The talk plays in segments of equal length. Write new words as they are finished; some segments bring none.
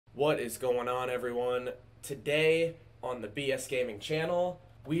What is going on, everyone? Today on the BS Gaming channel,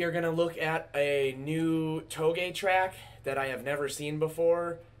 we are going to look at a new toge track that I have never seen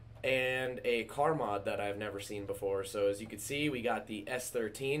before and a car mod that I've never seen before. So as you can see, we got the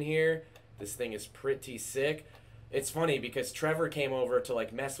S13 here. This thing is pretty sick. It's funny because Trevor came over to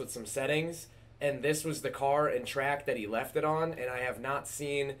like mess with some settings, and this was the car and track that he left it on, and I have not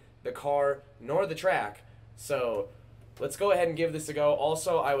seen the car nor the track. So let's go ahead and give this a go.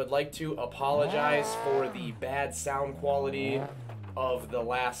 Also, I would like to apologize for the bad sound quality of the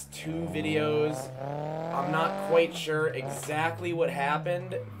last two videos. I'm not quite sure exactly what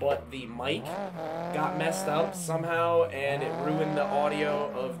happened, but the mic got messed up somehow, and it ruined the audio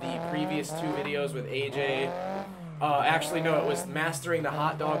of the previous two videos with AJ. Actually, no, it was mastering the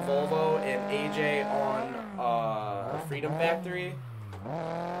hot dog Volvo and AJ on Freedom Factory.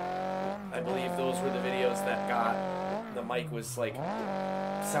 I believe those were the videos that got, the mic was like,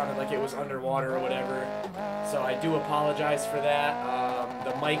 sounded like it was underwater or whatever. So I do apologize for that.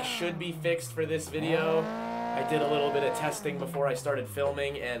 The mic should be fixed for this video. I did a little bit of testing before I started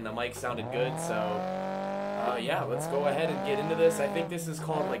filming, and the mic sounded good. So yeah, let's go ahead and get into this. I think this is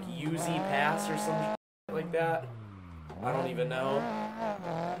called like UZ Pass or something like that. I don't even know.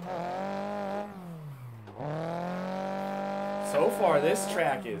 So far, this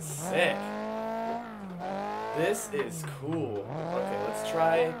track is sick. This is cool. Okay, let's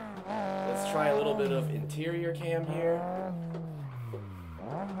try a little bit of interior cam here.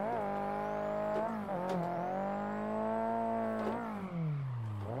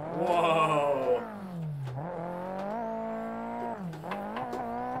 Whoa.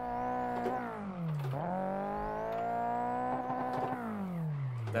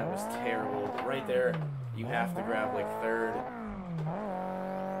 That was terrible. Right there, you have to grab like third.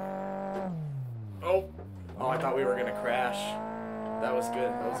 Oh, I thought we were gonna crash. That was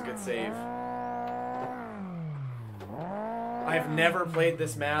good. That was a good save. I've never played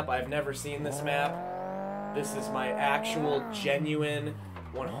this map. I've never seen this map. This is my actual, genuine,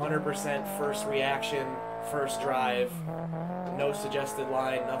 100% first reaction, first drive. No suggested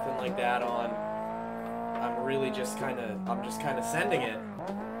line, nothing like that on. I'm really just kind of sending it.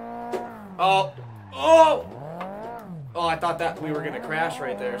 Oh! Oh, I thought that we were gonna crash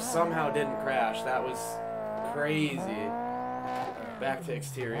right there. Somehow didn't crash. That was crazy. Back to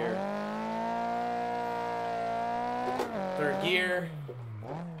exterior. Third gear.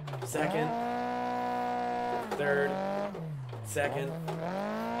 Second. Third. Second.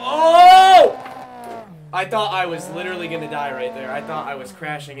 Oh! I thought I was literally gonna die right there. I thought I was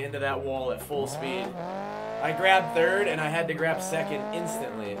crashing into that wall at full speed. I grabbed third and I had to grab second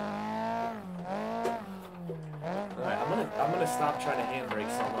instantly. Alright, I'm gonna stop trying to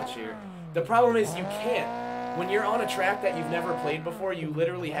handbrake so much here. The problem is you can't. When you're on a track that you've never played before, you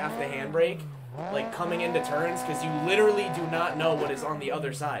literally have to handbrake, like coming into turns, because you literally do not know what is on the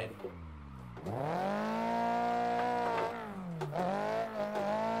other side.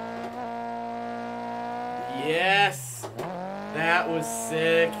 Yes! That was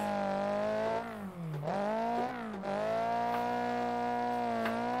sick.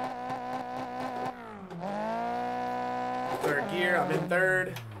 Third gear, I'm in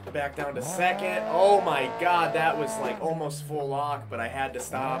third. Back down to second. Oh my god, that was like almost full lock, but I had to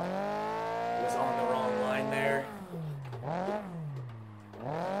stop. It was on the wrong line there.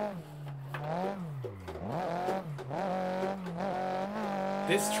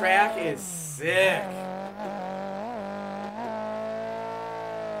 This track is sick.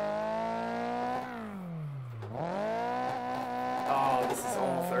 Oh, this is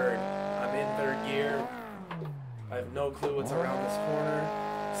all third. I'm in third gear. I have no clue what's around this corner.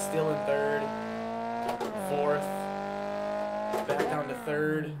 Still in third. Fourth. Back down to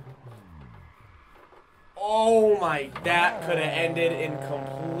third. Oh my, that could have ended in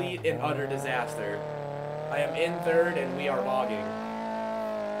complete and utter disaster. I am in third and we are bogging.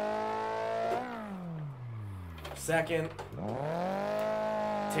 Second.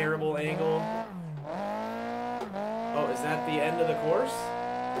 Terrible angle. Oh, is that the end of the course?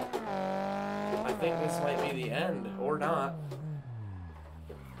 I think this might be the end, or not.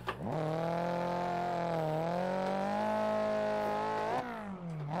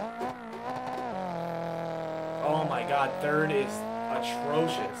 Oh my god, third is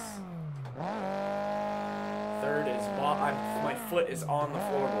atrocious. Third is, my foot is on the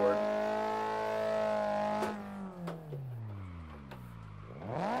floorboard.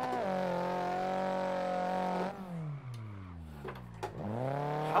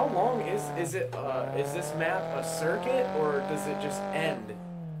 How long is it? Is this map a circuit, or does it just end?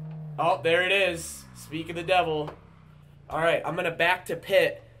 Oh, there it is. Speak of the devil. All right, I'm gonna back to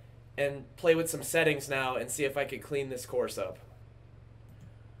pit and play with some settings now and see if I could clean this course up.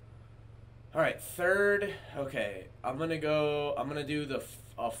 All right, third. Okay, I'm gonna do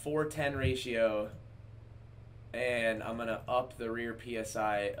a 4:10 ratio, and I'm gonna up the rear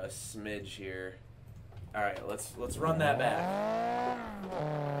PSI a smidge here. All right, let's run that back.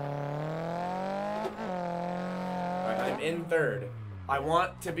 All right, I'm in third. I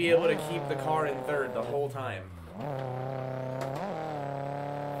want to be able to keep the car in third the whole time.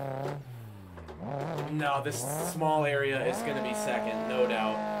 No, this small area is going to be second, no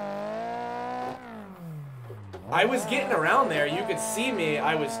doubt. I was getting around there. You could see me.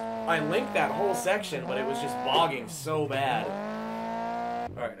 I linked that whole section, but it was just bogging so bad.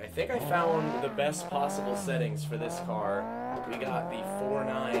 All right, I think I found the best possible settings for this car. We got the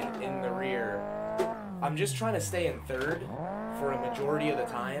 4.9 in the rear. I'm just trying to stay in third for a majority of the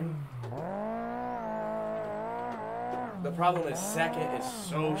time. The problem is second is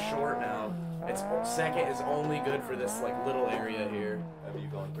so short now. Second is only good for this like little area here. Have you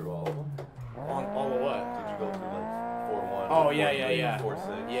gone through all of them? On all of what? Did you go through like 4.1? Oh 4, yeah, 3, yeah, yeah.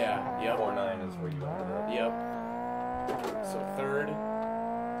 4.6. Yeah, yep. 4.9 is where you ended up. Yep. So third.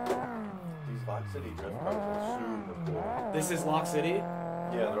 These Lock City drift cars are super cool. This is Lock City?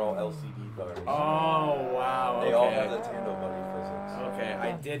 Yeah, they're all LCD cars. Oh wow. Okay. They all have the Tando Buddy physics. Okay,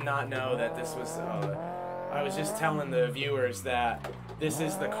 I did not know that this was. I was just telling the viewers that this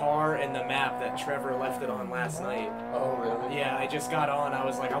is the car and the map that Trevor left it on last night. Oh really? Yeah, I just got on. I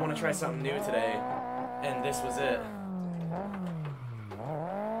was like, I want to try something new today, and this was it.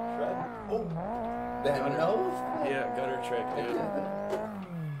 Shred? Oh, that nose? Yeah, gutter trick, dude.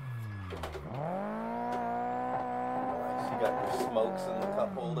 Nice. You got your smokes in the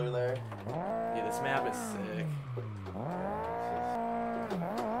cup holder there. Yeah, this map is sick.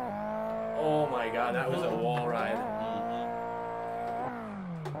 Oh my god, that was a wall ride.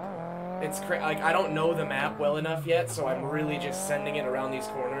 It's crazy. Like, I don't know the map well enough yet, so I'm really just sending it around these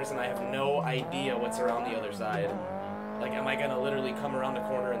corners, and I have no idea what's around the other side. Like, am I gonna literally come around the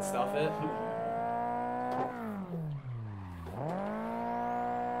corner and stuff it?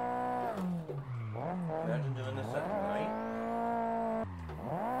 Imagine doing this at night.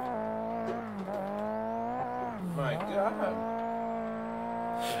 My God.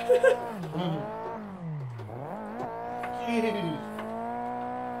 Jeez.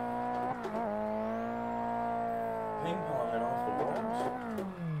 Ping ponging off the walls.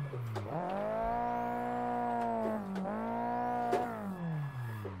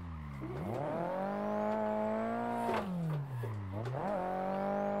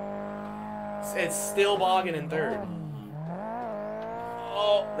 It's still bogging in third.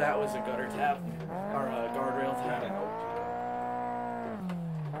 Oh, that was a gutter tap. Or a guardrail tap.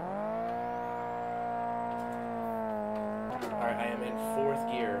 Alright, I am in fourth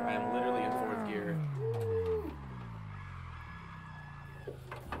gear. I am literally in fourth gear.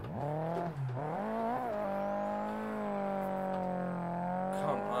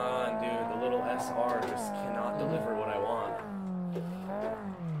 Come on, dude. The little SR just cannot deliver what I want.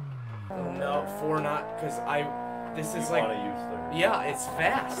 Oh, no, 4 not, because this is like, want to use third. yeah, it's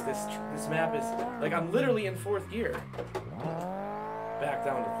fast. This map is, like, I'm literally in fourth gear. Back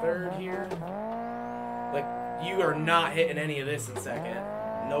down to third here. Like, you are not hitting any of this in second.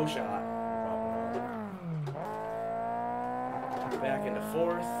 No shot. Back into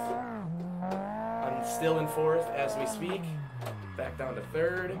fourth. I'm still in fourth as we speak. Back down to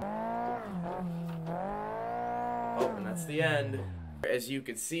third. Oh, and that's the end. As you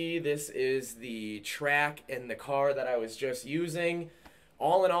can see, this is the track and the car that I was just using.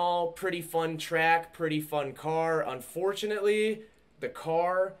 All in all, pretty fun track, pretty fun car. Unfortunately, the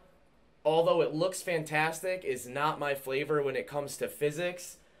car, although it looks fantastic, is not my flavor when it comes to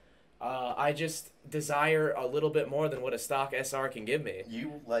physics. I just desire a little bit more than what a stock SR can give me.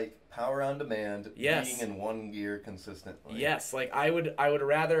 You like power on demand, yes, being in one gear consistently. Yes, like I would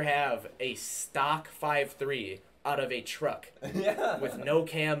rather have a stock 5.3 out of a truck yeah, with no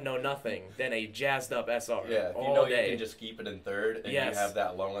cam, no nothing, than a jazzed up SR. Yeah, if you all know day. you can just keep it in third and yes, you have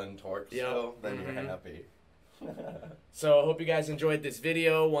that low end torque still, then you're happy. So I hope you guys enjoyed this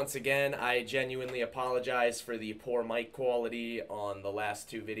video. Once again, I genuinely apologize for the poor mic quality on the last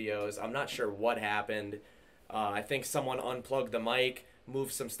 2 videos. I'm not sure what happened. I think someone unplugged the mic,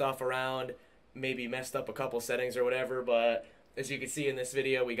 moved some stuff around, maybe messed up a couple settings or whatever, but as you can see in this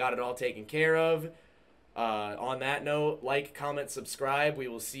video, we got it all taken care of. On that note, like, comment, subscribe. We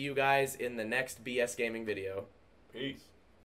will see you guys in the next BS Gaming video. Peace.